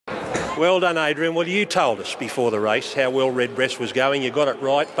Well done, Adrian. Well, you told us before the race how well Redbreast was going. You got it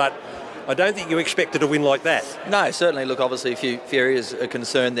right, but I don't think you expected to win like that. No, certainly. Look, obviously a few areas are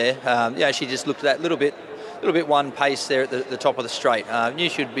concerned there. She just looked at that little bit one pace there at the top of the straight. Knew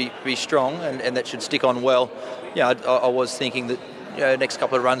she'd be strong and that should stick on well. I was thinking that next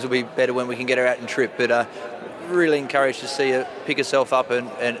couple of runs will be better when we can get her out and trip, but really encouraged to see her pick herself up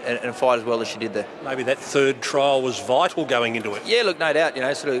and fight as well as she did there. Maybe that third trial was vital going into it. Yeah, look, no doubt.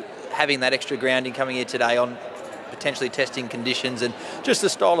 Sort of having that extra grounding coming here today on potentially testing conditions and just the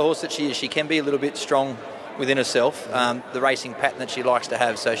style of horse that she is. She can be a little bit strong within herself, the racing pattern that she likes to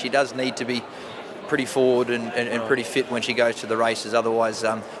have. So she does need to be pretty forward and pretty fit when she goes to the races. Otherwise,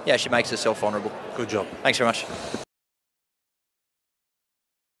 she makes herself honourable. Good job. Thanks very much.